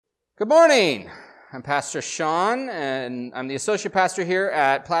Good morning. I'm Pastor Sean, and I'm the associate pastor here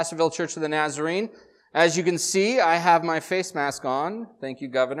at Placerville Church of the Nazarene. As you can see, I have my face mask on. Thank you,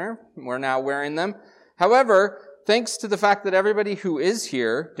 Governor. We're now wearing them. However, thanks to the fact that everybody who is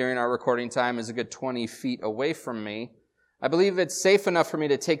here during our recording time is a good 20 feet away from me, I believe it's safe enough for me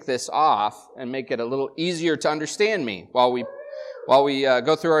to take this off and make it a little easier to understand me while we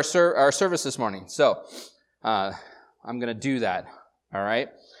go through our service this morning. So, I'm going to do that. All right.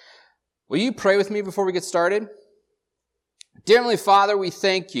 Will you pray with me before we get started? Dear Heavenly Father, we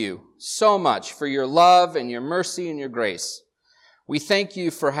thank you so much for your love and your mercy and your grace. We thank you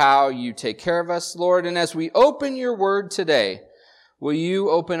for how you take care of us, Lord. And as we open your word today, will you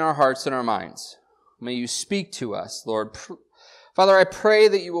open our hearts and our minds? May you speak to us, Lord. Father, I pray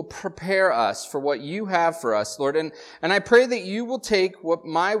that you will prepare us for what you have for us, Lord. And I pray that you will take what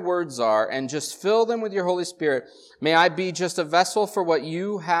my words are and just fill them with your Holy Spirit. May I be just a vessel for what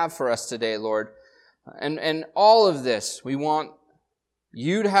you have for us today, Lord. And all of this, we want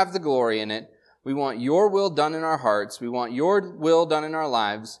you to have the glory in it. We want your will done in our hearts. We want your will done in our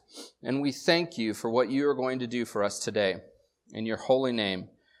lives. And we thank you for what you are going to do for us today. In your holy name,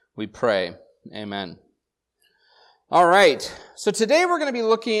 we pray. Amen. All right. So today we're going to be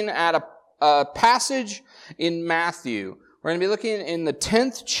looking at a passage in Matthew. We're going to be looking in the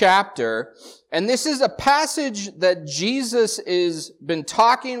 10th chapter. And this is a passage that Jesus has been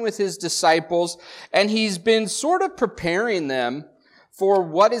talking with his disciples, and he's been sort of preparing them for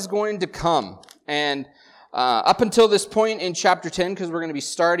what is going to come. And up until this point in chapter 10, because we're going to be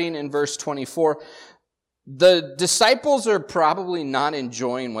starting in verse 24, the disciples are probably not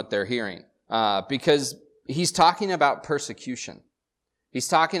enjoying what they're hearing because he's talking about persecution. He's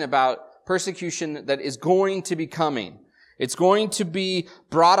talking about persecution that is going to be coming. It's going to be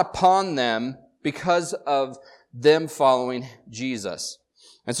brought upon them because of them following Jesus.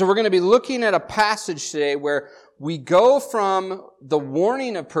 And so we're going to be looking at a passage today where we go from the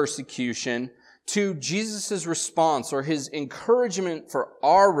warning of persecution to Jesus' response or his encouragement for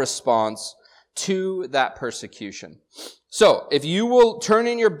our response to that persecution. So, if you will turn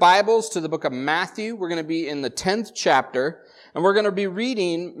in your Bibles to the book of Matthew, we're going to be in the 10th chapter, and we're going to be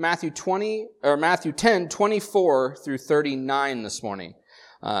reading Matthew 10, 24 through 39 this morning.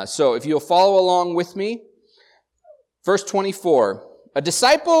 So, if you'll follow along with me, verse 24, a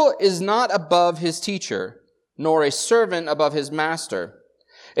disciple is not above his teacher, nor a servant above his master.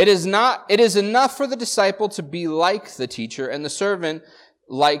 It is enough for the disciple to be like the teacher, and the servant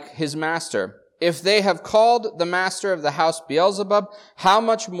like his master. If they have called the master of the house Beelzebul, how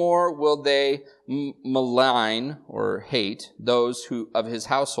much more will they malign or hate those of his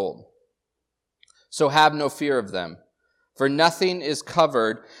household? So have no fear of them. For nothing is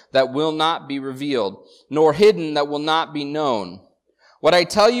covered that will not be revealed, nor hidden that will not be known. What I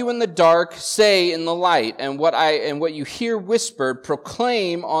tell you in the dark, say in the light, and what you hear whispered,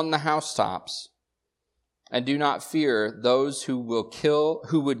 proclaim on the housetops. And do not fear those who would kill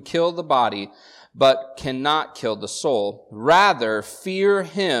the body, but cannot kill the soul. Rather, fear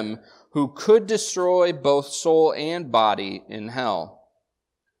him who could destroy both soul and body in hell.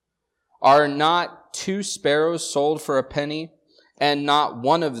 Are not 2 sparrows sold for a penny? And not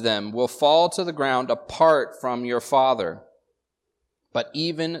one of them will fall to the ground apart from your Father. But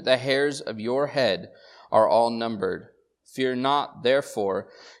even the hairs of your head are all numbered. Fear not, therefore,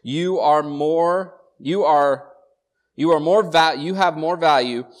 you have more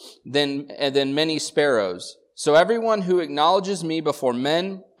value than many sparrows. So everyone who acknowledges me before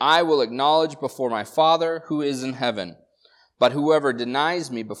men, I will acknowledge before my Father who is in heaven. But whoever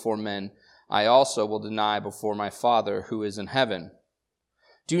denies me before men, I also will deny before my Father who is in heaven.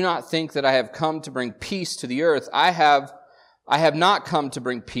 Do not think that I have come to bring peace to the earth. I have not come to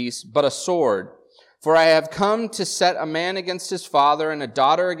bring peace, but a sword. For I have come to set a man against his father, and a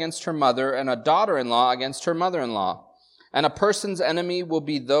daughter against her mother, and a daughter-in-law against her mother-in-law. And a person's enemy will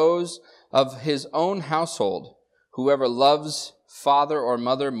be those of his own household. Whoever loves father or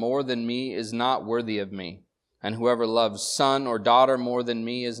mother more than me is not worthy of me. And whoever loves son or daughter more than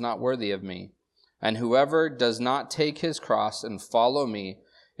me is not worthy of me. And whoever does not take his cross and follow me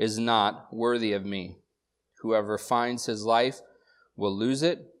is not worthy of me. Whoever finds his life will lose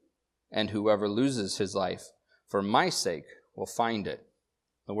it, and whoever loses his life for my sake will find it.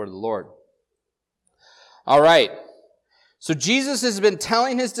 The word of the Lord. All right. So Jesus has been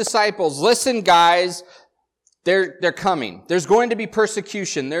telling his disciples, listen, guys, they're coming. There's going to be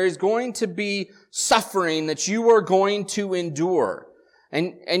persecution. There is going to be suffering that you are going to endure.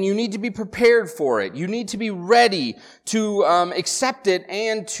 And you need to be prepared for it. You need to be ready to accept it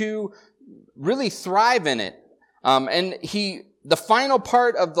and to really thrive in it. And he the final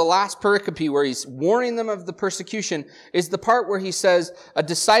part of the last pericope where he's warning them of the persecution is the part where he says, a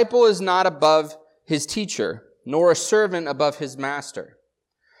disciple is not above his teacher, nor a servant above his master.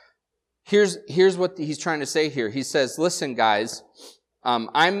 Here's what he's trying to say here. He says, listen, guys,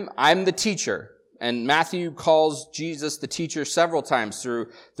 I'm the teacher. And Matthew calls Jesus the teacher several times through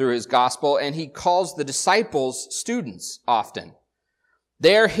his gospel, and he calls the disciples students often.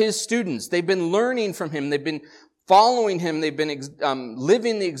 They're his students. They've been learning from him. They've been following him. They've been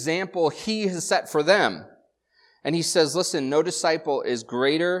living the example he has set for them. And he says, listen, no disciple is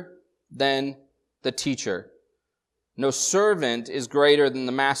greater than the teacher. No servant is greater than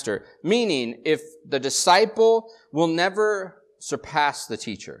the master. Meaning, if the disciple will never surpass the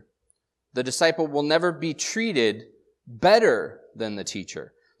teacher. The disciple will never be treated better than the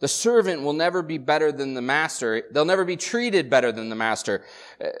teacher. The servant will never be better than the master. They'll never be treated better than the master.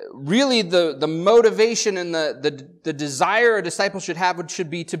 Really, the motivation and the desire a disciple should have should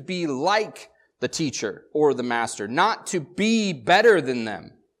be to be like the teacher or the master, not to be better than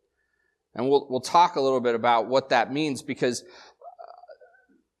them. And we'll talk a little bit about what that means, because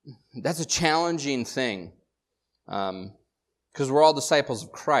that's a challenging thing. Because we're all disciples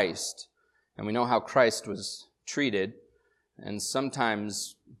of Christ, and we know how Christ was treated, and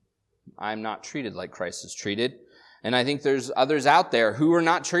sometimes I'm not treated like Christ is treated. And I think there's others out there who are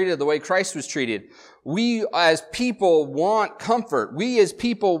not treated the way Christ was treated. We as people want comfort. We as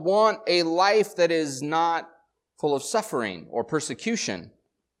people want a life that is not full of suffering or persecution.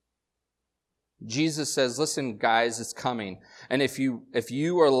 Jesus says, listen, guys, it's coming. And if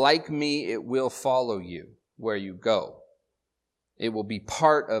you are like me, it will follow you where you go. It will be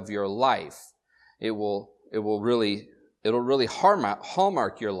part of your life. It'll really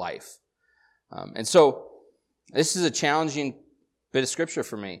hallmark your life. And so this is a challenging bit of scripture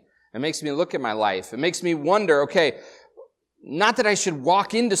for me. It makes me look at my life. It makes me wonder, okay, not that I should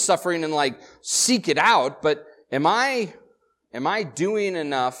walk into suffering and seek it out, but am I doing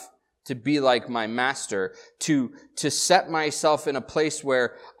enough to be like my master, to set myself in a place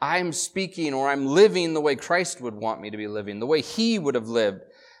where I'm speaking or I'm living the way Christ would want me to be living, the way he would have lived?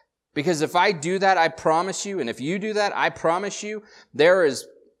 Because if I do that, I promise you, and if you do that, I promise you, there is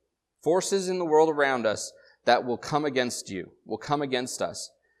forces in the world around us that will come against you, will come against us.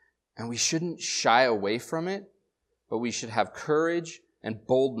 And we shouldn't shy away from it, but we should have courage and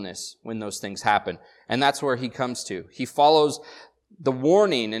boldness when those things happen. And that's where he comes to. He follows the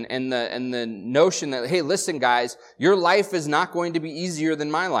warning and the notion that, hey, listen, guys, your life is not going to be easier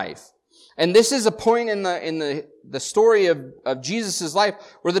than my life. And this is a point in the story of Jesus' life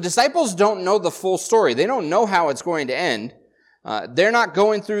where the disciples don't know the full story. They don't know how it's going to end. They're not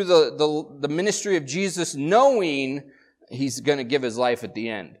going through the ministry of Jesus knowing he's going to give his life at the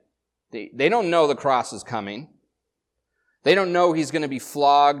end. They don't know the cross is coming. They don't know he's going to be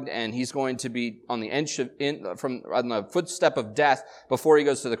flogged and he's going to be on the on the footstep of death before he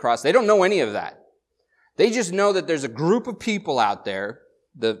goes to the cross. They don't know any of that. They just know that there's a group of people out there,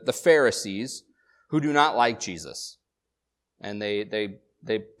 the Pharisees, who do not like Jesus. And they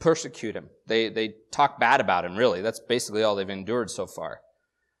persecute him. They talk bad about him, really. That's basically all they've endured so far.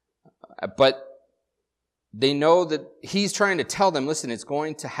 But they know that he's trying to tell them, listen, it's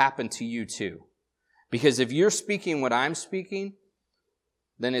going to happen to you too. Because if you're speaking what I'm speaking,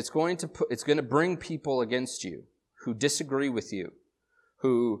 then it's going to bring people against you who disagree with you,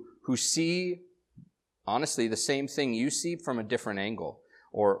 who see, honestly, the same thing you see from a different angle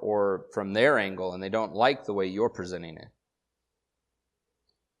or from their angle, and they don't like the way you're presenting it.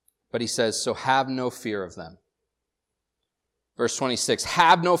 But he says, so have no fear of them. Verse 26,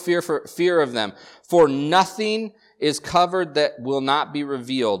 have no fear of them, for nothing is covered that will not be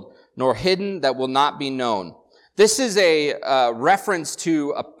revealed, nor hidden that will not be known. This is a reference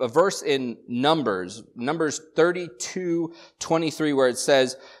to a verse in Numbers 32:23, where it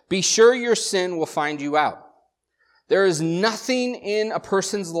says, be sure your sin will find you out. There is nothing in a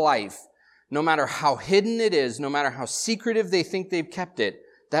person's life, no matter how hidden it is, no matter how secretive they think they've kept it,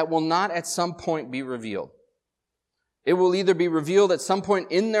 that will not at some point be revealed. It will either be revealed at some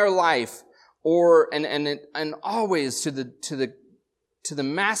point in their life, or and always to the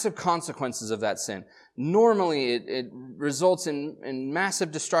massive consequences of that sin. Normally, it results in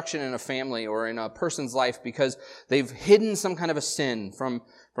massive destruction in a family or in a person's life because they've hidden some kind of a sin from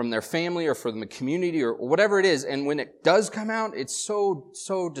their family or from the community or whatever it is. And when it does come out, it's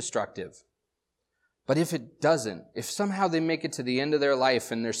so destructive. But if it doesn't, if somehow they make it to the end of their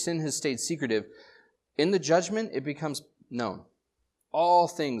life and their sin has stayed secretive, in the judgment, it becomes known. All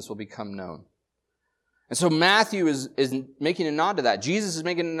things will become known. And so Matthew is making a nod to that. Jesus is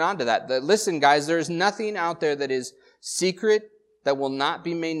making a nod to that. That, listen, guys, there is nothing out there that is secret that will not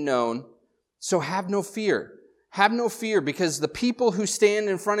be made known. So have no fear. Have no fear, because the people who stand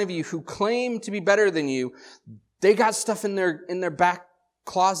in front of you, who claim to be better than you, they got stuff in their back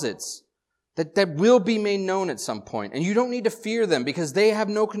closets that will be made known at some point. And you don't need to fear them, because they have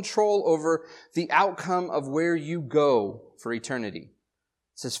no control over the outcome of where you go for eternity.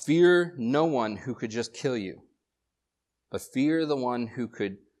 It says, fear no one who could just kill you, but fear the one who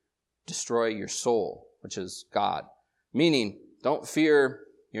could destroy your soul, which is God. Meaning, don't fear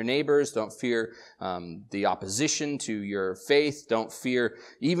your neighbors, don't fear the opposition to your faith, don't fear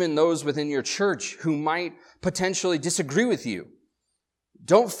even those within your church who might potentially disagree with you.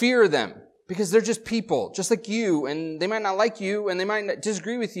 Don't fear them, because they're just people, just like you, and they might not like you, and they might not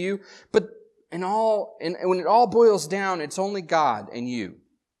disagree with you, but when it all boils down, it's only God and you.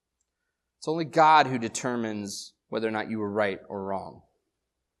 It's only God who determines whether or not you were right or wrong.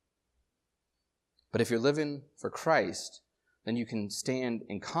 But if you're living for Christ, then you can stand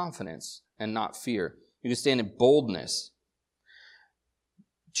in confidence and not fear. You can stand in boldness.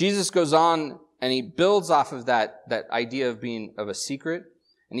 Jesus goes on and he builds off of that idea of being of a secret.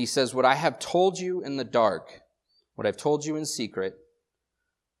 And he says, what I have told you in the dark, what I've told you in secret,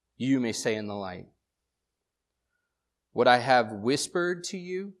 you may say in the light. What I have whispered to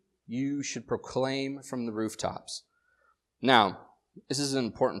you, you should proclaim from the rooftops. Now, this is an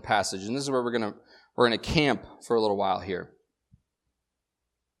important passage, and this is where we're going to camp for a little while here.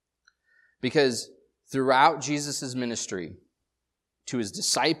 Because throughout Jesus' ministry, to his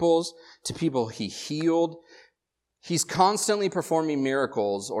disciples, to people he healed, he's constantly performing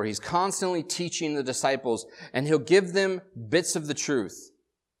miracles, or he's constantly teaching the disciples, and he'll give them bits of the truth.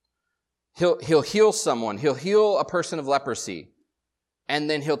 He'll heal someone. He'll heal a person of leprosy. And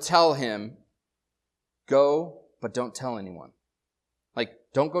then he'll tell him, go, but don't tell anyone. Like,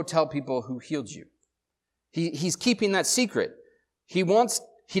 don't go tell people who healed you. He's keeping that secret. He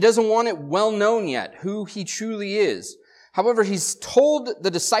doesn't want it well known yet, who he truly is. However, he's told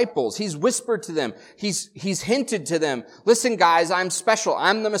the disciples, he's whispered to them, he's hinted to them, listen guys, I'm special,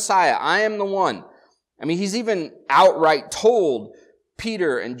 I'm the Messiah, I am the one. I mean, he's even outright told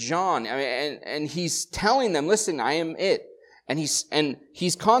Peter and John, and he's telling them, listen, I am it. And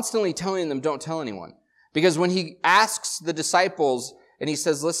he's constantly telling them, don't tell anyone. Because when he asks the disciples, and he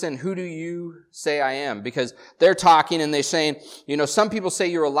says, listen, who do you say I am? Because they're talking and they're saying, some people say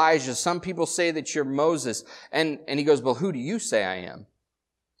you're Elijah. Some people say that you're Moses. And he goes, well, who do you say I am?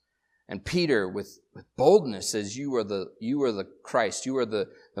 And Peter, with boldness, says, you are the Christ. You are the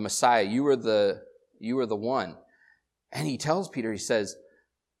Messiah. You are the one. And he tells Peter, he says,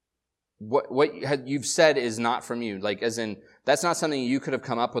 what you've said is not from you. Like, as in, that's not something you could have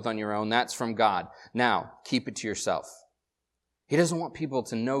come up with on your own. That's from God. Now, keep it to yourself. He doesn't want people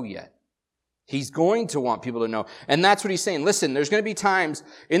to know yet. He's going to want people to know. And that's what he's saying. Listen, there's going to be times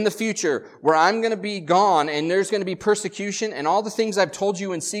in the future where I'm going to be gone and there's going to be persecution, and all the things I've told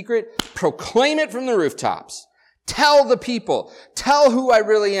you in secret, proclaim it from the rooftops. Tell the people. Tell who I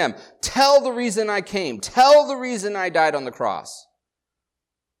really am. Tell the reason I came. Tell the reason I died on the cross.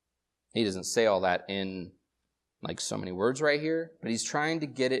 He doesn't say all that in like so many words right here, but he's trying to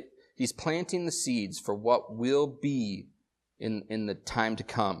get it. He's planting the seeds for what will be in the time to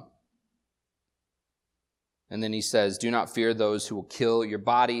come. And then he says, do not fear those who will kill your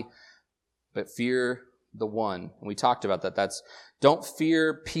body, but fear the one. And we talked about that. Don't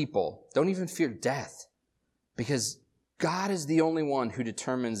fear people. Don't even fear death, because God is the only one who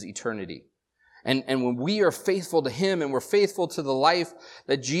determines eternity. And when we are faithful to him and we're faithful to the life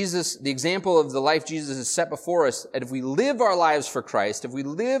that Jesus, the example of the life Jesus has set before us, and if we live our lives for Christ, if we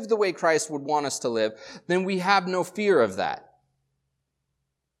live the way Christ would want us to live, then we have no fear of that.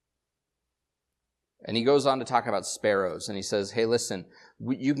 And he goes on to talk about sparrows, and he says, hey, listen,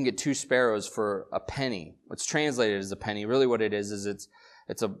 you can get 2 sparrows for a penny. What's translated as a penny, really what it is it's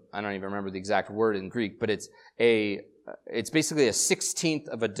I don't even remember the exact word in Greek, but it's basically a 16th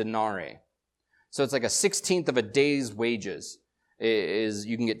of a denarii. So it's like a 16th of a day's wages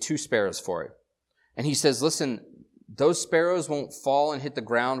you can get 2 sparrows for it. And he says, listen, those sparrows won't fall and hit the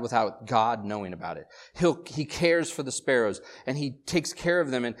ground without God knowing about it. He cares for the sparrows, and he takes care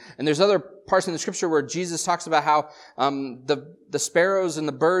of them. And there's other parts in the scripture where Jesus talks about how the sparrows and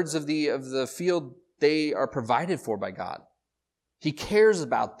the birds of the field, they are provided for by God. He cares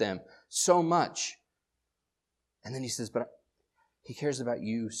about them so much. And then he says, but he cares about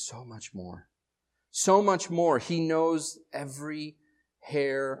you so much more. So much more. He knows every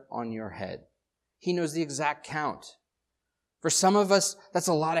hair on your head. He knows the exact count. For some of us, that's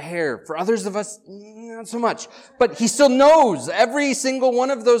a lot of hair. For others of us, not so much. But he still knows every single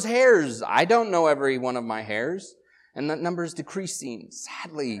one of those hairs. I don't know every one of my hairs. And that number is decreasing,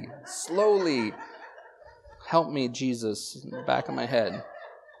 sadly, slowly. Help me, Jesus, in the back of my head.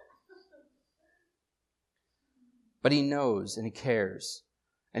 But he knows and he cares.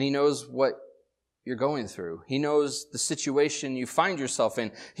 And he knows what you're going through. He knows the situation you find yourself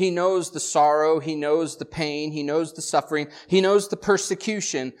in. He knows the sorrow. He knows the pain. He knows the suffering. He knows the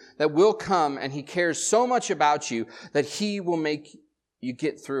persecution that will come, and he cares so much about you that he will make you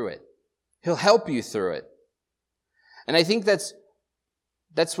get through it. He'll help you through it. And I think that's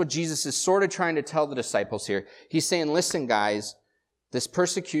what Jesus is sort of trying to tell the disciples here. He's saying, listen, guys, this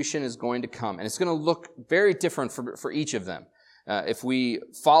persecution is going to come, and it's going to look very different for each of them. If we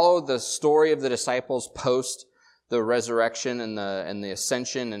follow the story of the disciples post the resurrection and the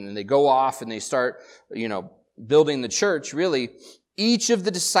ascension, and they go off and they start, building the church, really, each of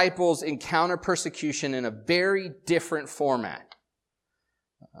the disciples encounter persecution in a very different format.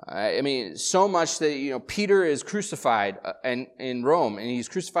 So much that, Peter is crucified in Rome, and he's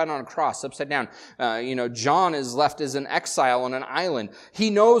crucified on a cross upside down. John is left as an exile on an island. He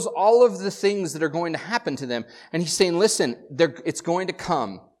knows all of the things that are going to happen to them, and he's saying, listen, it's going to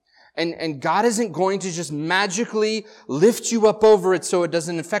come. And God isn't going to just magically lift you up over it so it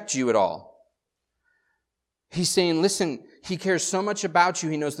doesn't affect you at all. He's saying, listen, he cares so much about you.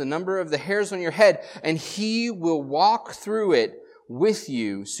 He knows the number of the hairs on your head, and he will walk through it with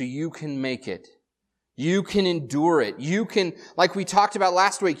you so you can make it. You can endure it. You can, like we talked about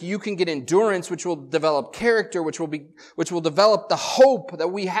last week, you can get endurance, which will develop character, which will develop the hope that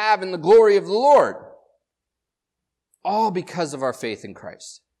we have in the glory of the Lord. All because of our faith in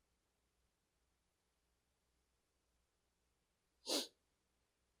Christ.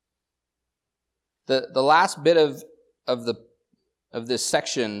 The last bit of this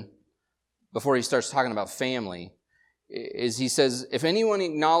section, before he starts talking about family, is he says, if anyone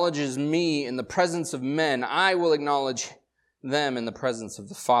acknowledges me in the presence of men, I will acknowledge them in the presence of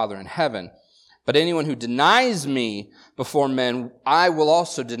the Father in heaven. But anyone who denies me before men, I will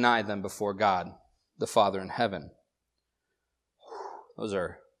also deny them before God, the Father in heaven. Those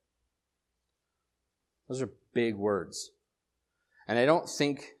are big words. And I don't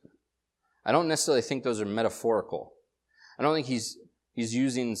necessarily think those are metaphorical. I don't think he's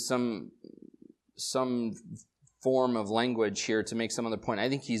using some form of language here to make some other point. I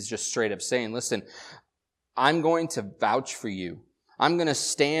think he's just straight up saying, listen, I'm going to vouch for you. I'm going to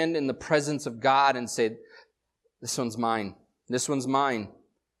stand in the presence of God and say, this one's mine. This one's mine.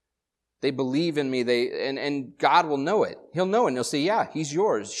 They believe in me. And God will know it. He'll know it. And he'll say, yeah, he's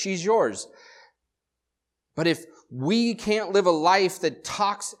yours. She's yours. But if we can't live a life that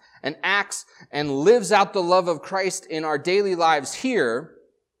talks and acts and lives out the love of Christ in our daily lives here,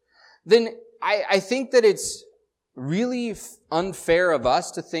 then I think that it's really unfair of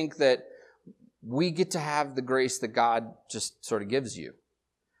us to think that we get to have the grace that God just sort of gives you.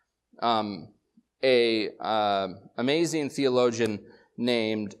 Amazing theologian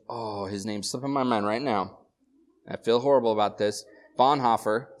named, his name's slipping my mind right now. I feel horrible about this.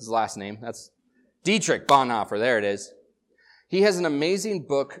 Bonhoeffer, his last name. That's Dietrich Bonhoeffer. There it is. He has an amazing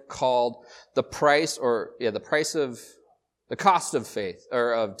book called The Cost of Faith,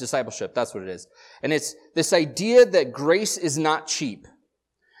 or of Discipleship. That's what it is. And it's this idea that grace is not cheap.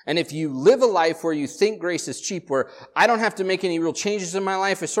 And if you live a life where you think grace is cheap, where I don't have to make any real changes in my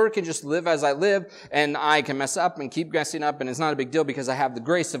life, I sort of can just live as I live, and I can mess up and keep messing up, and it's not a big deal because I have the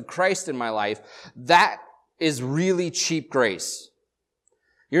grace of Christ in my life, that is really cheap grace.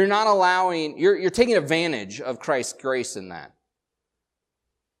 You're not you're taking advantage of Christ's grace in that.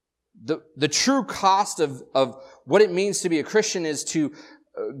 The true cost of what it means to be a Christian is to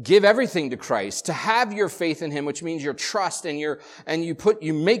give everything to Christ, to have your faith in Him, which means your trust and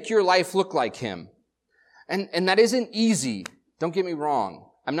you make your life look like Him. And that isn't easy. Don't get me wrong.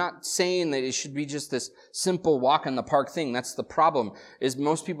 I'm not saying that it should be just this simple walk in the park thing. That's the problem, is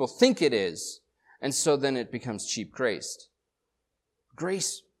most people think it is. And so then it becomes cheap grace.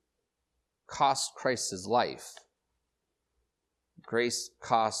 Grace cost Christ His life. Grace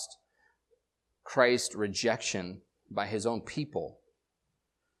cost Christ rejection by His own people.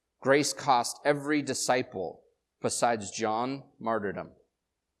 Grace cost every disciple besides John martyrdom.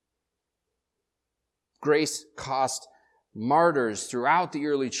 Grace cost martyrs throughout the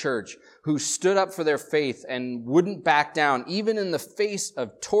early church who stood up for their faith and wouldn't back down, even in the face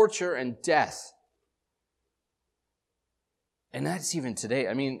of torture and death. And that's even today.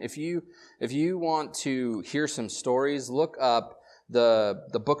 I mean, if you want to hear some stories, look up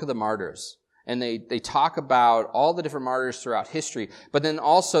the Book of the Martyrs. And they talk about all the different martyrs throughout history. But then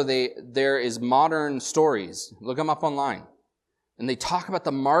also there is modern stories. Look them up online. And they talk about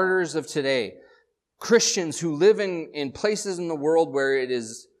the martyrs of today. Christians who live in places in the world where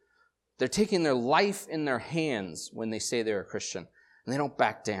they're taking their life in their hands when they say they're a Christian, and they don't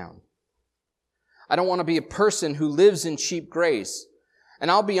back down. I don't want to be a person who lives in cheap grace.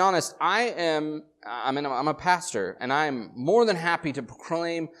 And I'll be honest, I'm a pastor, and I'm more than happy to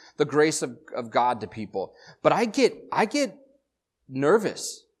proclaim the grace of God to people. But I get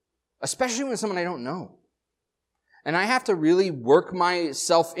nervous, especially when someone I don't know. And I have to really work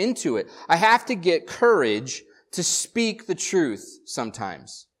myself into it. I have to get courage to speak the truth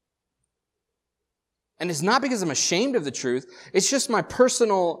sometimes. And it's not because I'm ashamed of the truth. It's just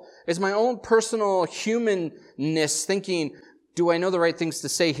it's my own personal humanness thinking, do I know the right things to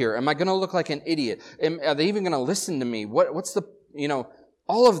say here? Am I going to look like an idiot? Are they even going to listen to me? What's the,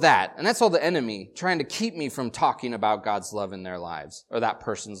 all of that. And that's all the enemy trying to keep me from talking about God's love in their lives, or that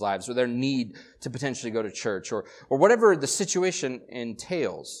person's lives, or their need to potentially go to church, or whatever the situation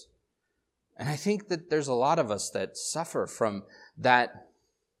entails. And I think that there's a lot of us that suffer from that.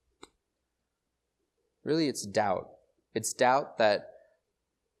 Really, it's doubt. It's doubt that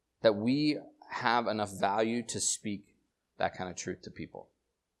we have enough value to speak that kind of truth to people.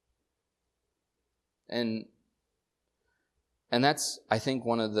 And that's, I think,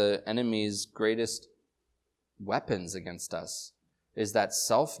 one of the enemy's greatest weapons against us is that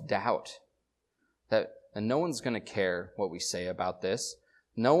self-doubt that no one's going to care what we say about this.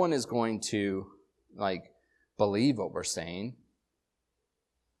 No one is going to, believe what we're saying.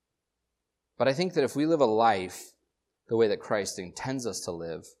 But I think that if we live a life the way that Christ intends us to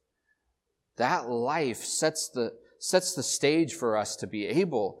live, that life sets the stage for us to be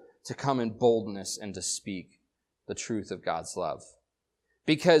able to come in boldness and to speak the truth of God's love.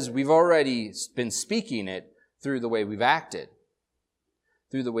 Because we've already been speaking it through the way we've acted,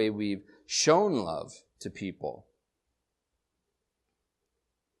 through the way we've shown love to people.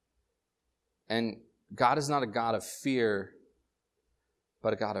 And God is not a God of fear,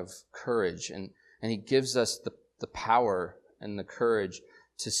 but a God of courage. And He gives us the power and the courage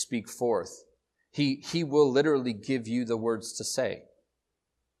to speak forth. He will literally give you the words to say.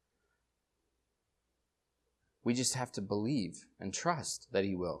 We just have to believe and trust that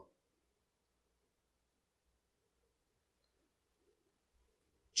He will.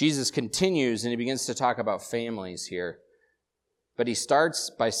 Jesus continues and He begins to talk about families here. But He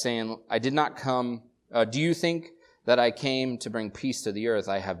starts by saying, I did not come, do you think that I came to bring peace to the earth?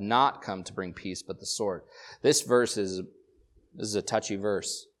 I have not come to bring peace, but the sword. This is a touchy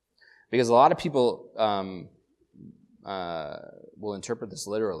verse. Because a lot of people will interpret this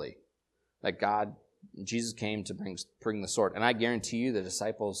literally. Like Jesus came to bring the sword. And I guarantee you the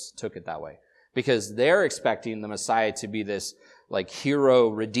disciples took it that way. Because they're expecting the Messiah to be this hero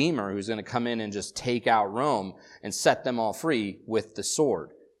redeemer who's going to come in and just take out Rome and set them all free with the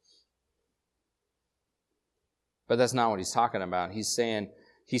sword. But that's not what He's talking about. He's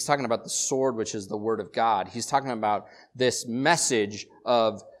talking about the sword, which is the word of God. He's talking about this message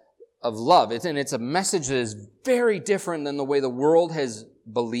of love. And it's a message that is very different than the way the world has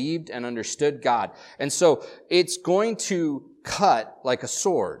believed and understood God. And so it's going to cut like a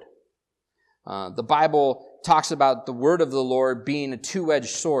sword. The Bible talks about the word of the Lord being a two-edged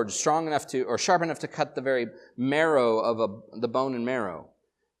sword, strong enough or sharp enough to cut the very marrow of the bone and marrow.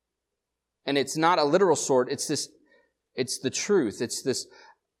 And it's not a literal sword. It's the truth. It's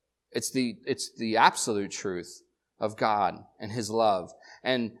the absolute truth of God and His love.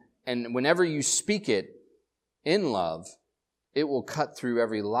 And whenever you speak it in love, it will cut through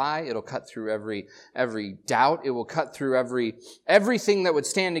every lie. It'll cut through every doubt. It will cut through everything that would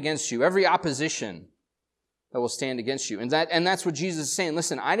stand against you, every opposition that will stand against you. And that's what Jesus is saying.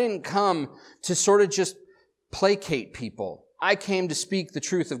 Listen, I didn't come to sort of just placate people. I came to speak the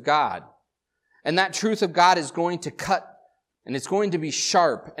truth of God. And that truth of God is going to cut, and it's going to be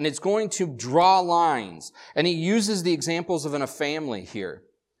sharp, and it's going to draw lines. And He uses the examples of in a family here,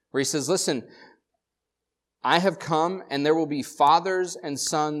 where He says, listen, I have come, and there will be fathers and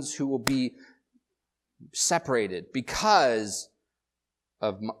sons who will be separated because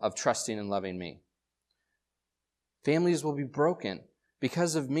of trusting and loving me. Families will be broken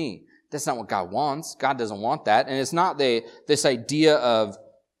because of me. That's not what God wants. God doesn't want that. And it's not this idea of,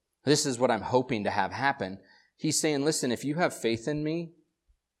 this is what I'm hoping to have happen. He's saying, listen, if you have faith in me,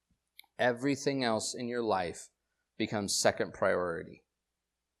 everything else in your life becomes second priority.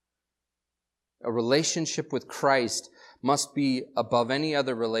 A relationship with Christ must be above any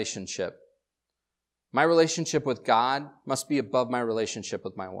other relationship. My relationship with God must be above my relationship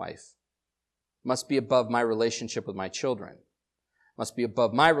with my wife. Must be above my relationship with my children. must be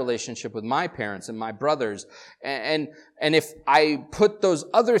above my relationship with my parents and my brothers. And if I put those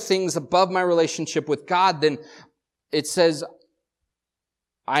other things above my relationship with God, then it says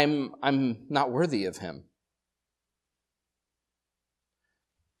I'm not worthy of him.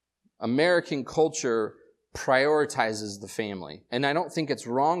 American culture prioritizes the family. And I don't think it's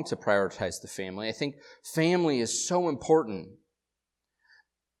wrong to prioritize the family. I think family is so important.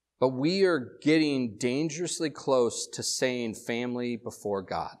 But we are getting dangerously close to saying family before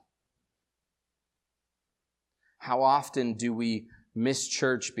God. How often do we miss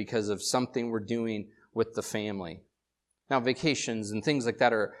church because of something we're doing with the family? Now, vacations and things like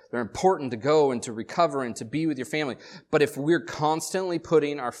that they're important to go and to recover and to be with your family. But if we're constantly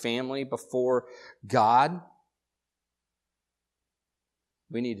putting our family before God,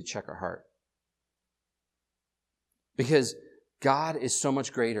 we need to check our heart. Because God is so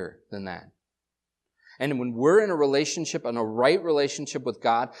much greater than that. And when we're in a relationship, in a right relationship with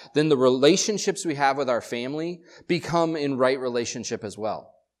God, then the relationships we have with our family become in right relationship as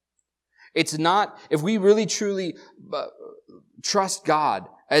well. It's not, if we really truly trust God,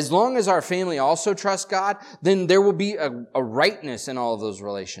 as long as our family also trusts God, then there will be a rightness in all of those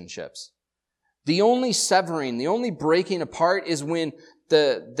relationships. The only severing, the only breaking apart is when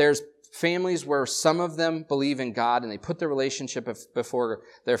there's families where some of them believe in God and they put their relationship before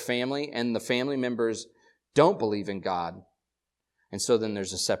their family, and the family members don't believe in God. And so then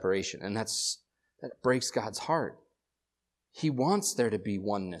there's a separation, and that breaks God's heart. He wants there to be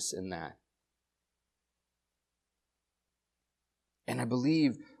oneness in that. And I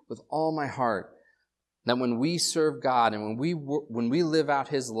believe with all my heart that when we serve God and when we live out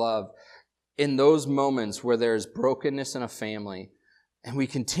his love in those moments where there's brokenness in a family, and we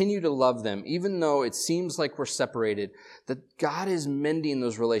continue to love them, even though it seems like we're separated, that God is mending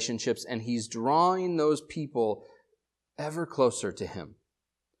those relationships and he's drawing those people ever closer to him,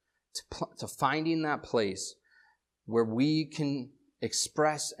 to finding that place where we can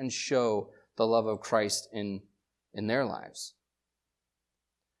express and show the love of Christ in their lives.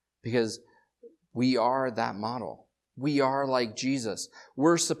 Because we are that model. We are like Jesus.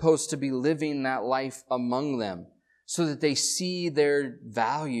 We're supposed to be living that life among them so that they see their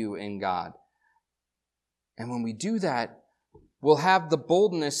value in God. And when we do that, we'll have the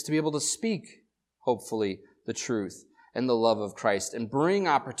boldness to be able to speak, hopefully, the truth and the love of Christ and bring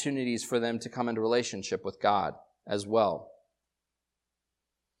opportunities for them to come into relationship with God as well.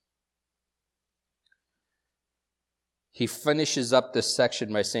 He finishes up this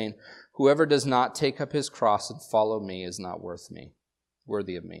section by saying, "Whoever does not take up his cross and follow me is not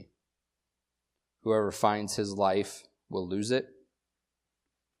worthy of me. Whoever finds his life will lose it.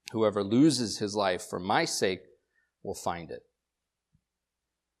 Whoever loses his life for my sake will find it."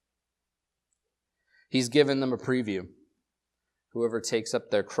 He's given them a preview. Whoever takes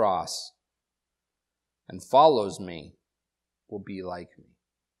up their cross and follows me will be like me,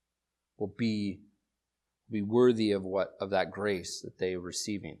 will be worthy of that grace that they are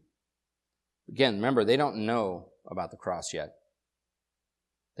receiving. Again, remember, they don't know about the cross yet.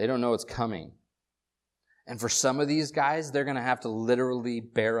 They don't know it's coming. And for some of these guys, they're going to have to literally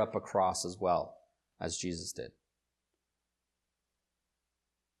bear up a cross as well, as Jesus did.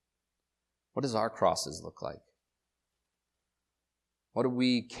 What does our crosses look like? What do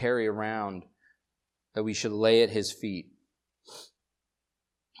we carry around that we should lay at his feet?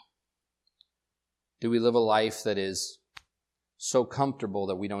 Do we live a life that is so comfortable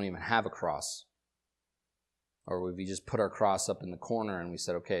that we don't even have a cross? Or would we just put our cross up in the corner and we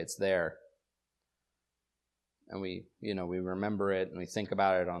said, okay, it's there. And we remember it and we think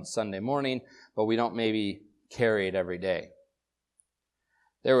about it on Sunday morning, but we don't maybe carry it every day.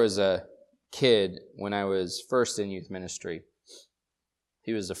 There was a kid when I was first in youth ministry.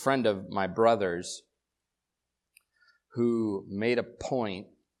 He was a friend of my brother's who made a point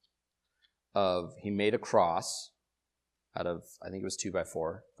of, he made a cross out of, I think it was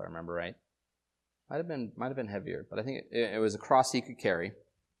 2x4, if I remember right. Might have been heavier, but I think it was a cross he could carry.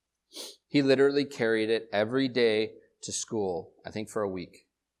 He literally carried it every day to school, I think for a week.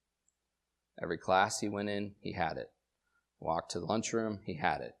 Every class he went in, he had it. Walked to the lunchroom, he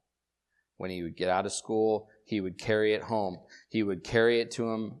had it. When he would get out of school, he would carry it home. He would carry it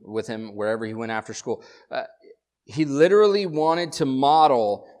with him wherever he went after school. He literally wanted to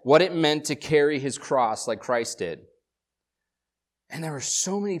model what it meant to carry his cross like Christ did. And there were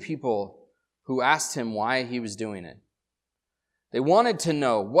so many people who asked him why he was doing it. They wanted to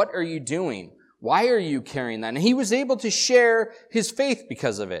know, what are you doing? Why are you carrying that? And he was able to share his faith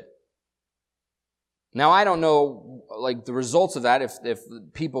because of it. Now, I don't know, the results of that, if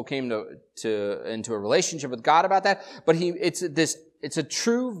people came into a relationship with God about that, but it's this it's a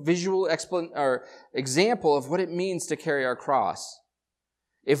true visual example of what it means to carry our cross.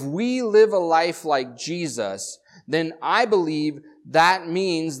 If we live a life like Jesus, then I believe that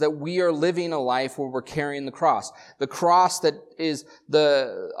means that we are living a life where we're carrying the cross. The cross that is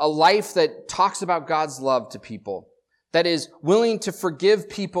a life that talks about God's love to people, that is willing to forgive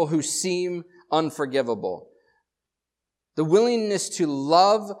people who seem unforgivable. The willingness to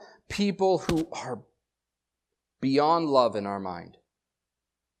love people who are beyond love in our mind.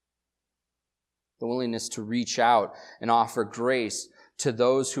 The willingness to reach out and offer grace to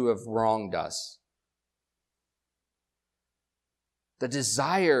those who have wronged us. The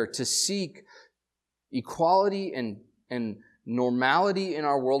desire to seek equality and normality in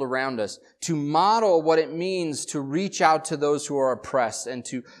our world around us, to model what it means to reach out to those who are oppressed and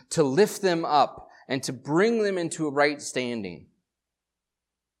to lift them up and to bring them into a right standing.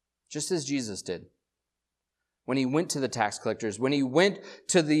 Just as Jesus did. When he went to the tax collectors, when he went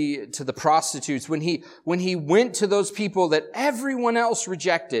to the prostitutes, when he went to those people that everyone else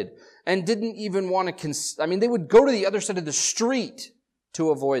rejected and didn't even want to, they would go to the other side of the street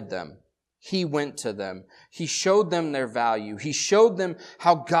to avoid them. He went to them. He showed them their value. He showed them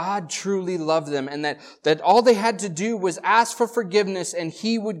how God truly loved them and that all they had to do was ask for forgiveness and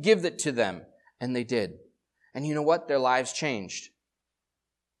he would give it to them. And they did. And you know what? Their lives changed.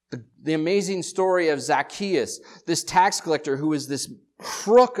 The amazing story of Zacchaeus, this tax collector who was this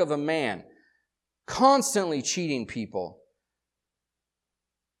crook of a man, constantly cheating people,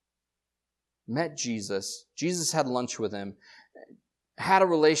 met Jesus. Jesus had lunch with him, had a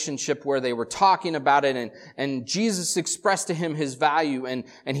relationship where they were talking about it, and Jesus expressed to him his value, and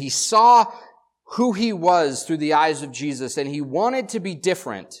he saw who he was through the eyes of Jesus, and he wanted to be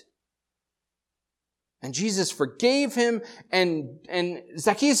different. And Jesus forgave him, and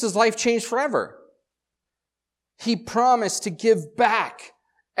Zacchaeus' life changed forever. He promised to give back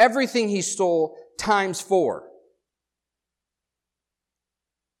everything he stole times 4.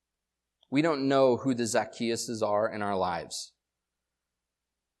 We don't know who the Zacchaeuses are in our lives.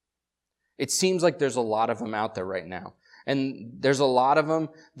 It seems like there's a lot of them out there right now. And there's a lot of them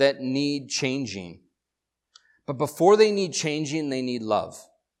that need changing. But before they need changing, they need love.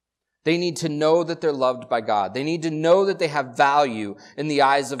 They need to know that they're loved by God. They need to know that they have value in the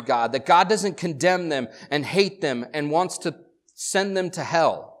eyes of God, that God doesn't condemn them and hate them and wants to send them to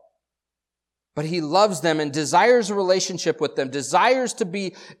hell. But he loves them and desires a relationship with them, desires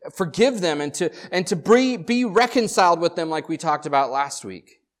to forgive them and to be reconciled with them like we talked about last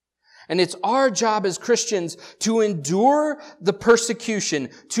week. And it's our job as Christians to endure the persecution,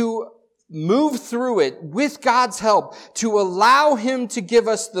 to move through it with God's help, to allow him to give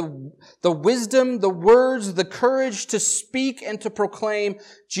us the wisdom, the words, the courage to speak and to proclaim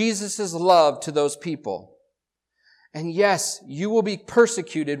Jesus' love to those people. And yes, you will be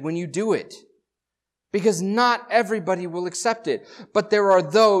persecuted when you do it, because not everybody will accept it. But there are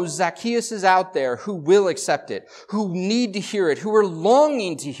those Zacchaeuses out there who will accept it, who need to hear it, who are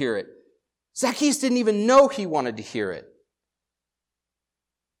longing to hear it. Zacchaeus didn't even know he wanted to hear it.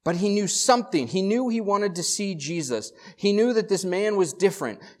 But he knew something. He knew he wanted to see Jesus. He knew that this man was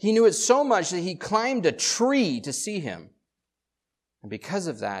different. He knew it so much that he climbed a tree to see him. And because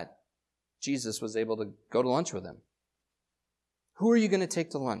of that, Jesus was able to go to lunch with him. Who are you going to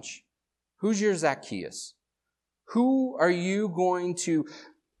take to lunch? Who's your Zacchaeus? Who are you going to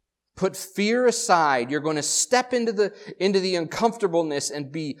put fear aside? You're going to step into the uncomfortableness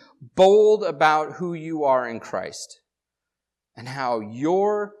and be bold about who you are in Christ. And how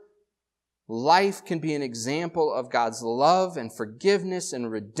your life can be an example of God's love and forgiveness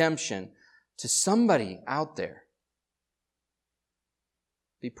and redemption to somebody out there.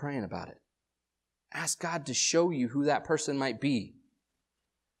 Be praying about it. Ask God to show you who that person might be.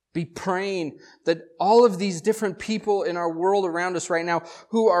 Be praying that all of these different people in our world around us right now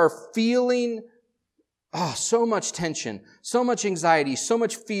who are feeling so much tension, so much anxiety, so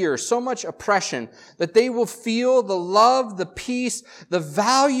much fear, so much oppression, that they will feel the love, the peace, the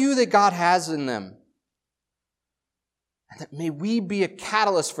value that God has in them. And that may we be a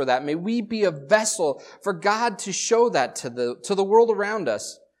catalyst for that. May we be a vessel for God to show that to the world around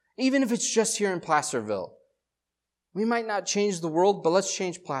us, even if it's just here in Placerville. We might not change the world, but let's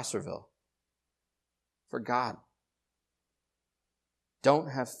change Placerville for God.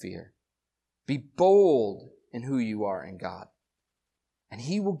 Don't have fear. Be bold in who you are in God. And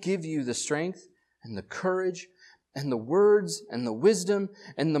he will give you the strength and the courage and the words and the wisdom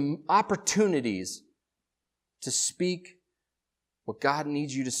and the opportunities to speak what God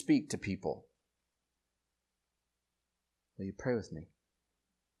needs you to speak to people. Will you pray with me?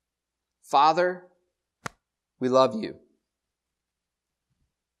 Father, we love you.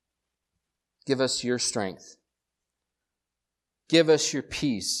 Give us your strength. Give us your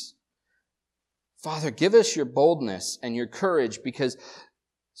peace. Father, give us your boldness and your courage, because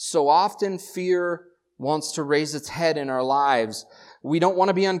so often fear wants to raise its head in our lives. We don't want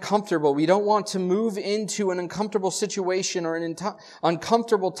to be uncomfortable. We don't want to move into an uncomfortable situation or an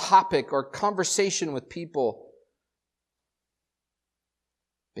uncomfortable topic or conversation with people.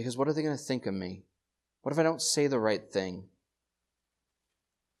 Because what are they going to think of me? What if I don't say the right thing?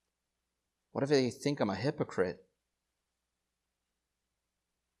 What if they think I'm a hypocrite?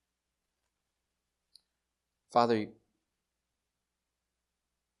 Father,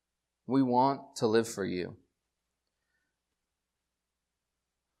 we want to live for you.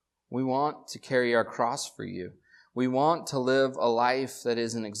 We want to carry our cross for you. We want to live a life that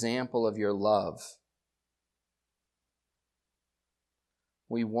is an example of your love.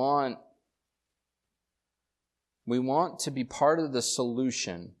 We want to be part of the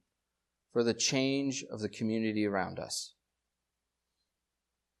solution for the change of the community around us.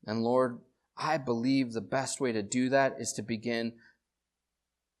 And Lord, I believe the best way to do that is to begin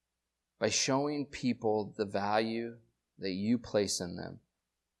by showing people the value that you place in them,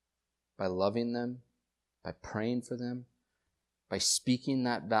 by loving them, by praying for them, by speaking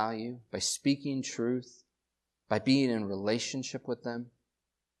that value, by speaking truth, by being in relationship with them.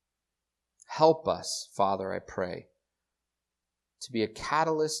 Help us, Father, I pray, to be a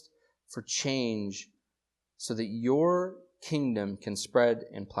catalyst for change so that your kingdom can spread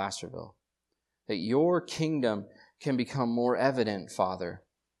in Placerville, that your kingdom can become more evident, Father.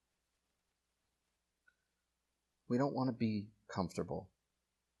 We don't want to be comfortable.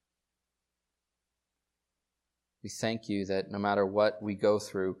 We thank you that no matter what we go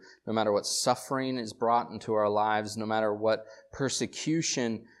through, no matter what suffering is brought into our lives, no matter what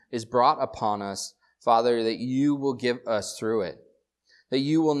persecution is brought upon us, Father, that you will give us through it. That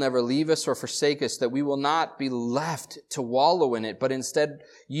you will never leave us or forsake us, that we will not be left to wallow in it, but instead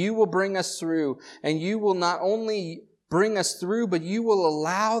you will bring us through, and you will not only bring us through, but you will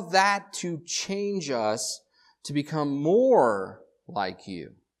allow that to change us to become more like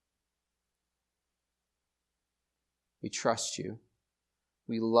you. We trust you.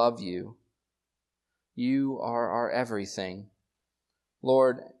 We love you. You are our everything.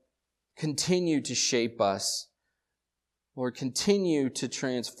 Lord, continue to shape us. Lord, continue to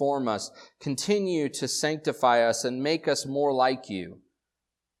transform us. Continue to sanctify us and make us more like you.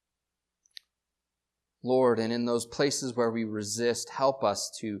 Lord, and in those places where we resist, help us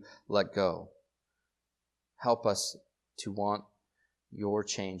to let go. Help us to want your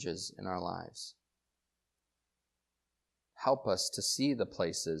changes in our lives. Help us to see the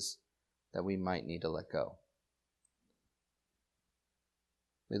places that we might need to let go.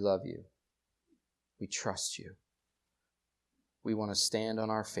 We love you. We trust you. We want to stand on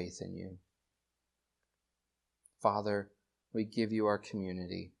our faith in you. Father, we give you our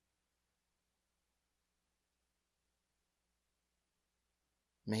community.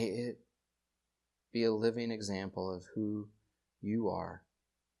 May it be a living example of who you are,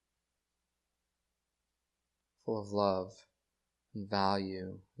 full of love and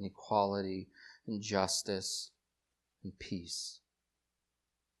value and equality and justice and peace.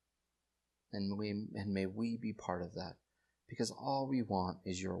 And may we be part of that, because all we want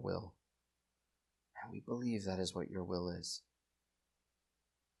is your will. And we believe that is what your will is.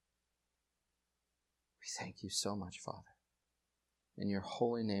 We thank you so much, Father. In your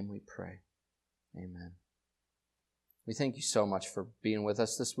holy name we pray. Amen. We thank you so much for being with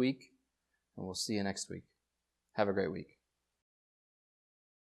us this week, and we'll see you next week. Have a great week.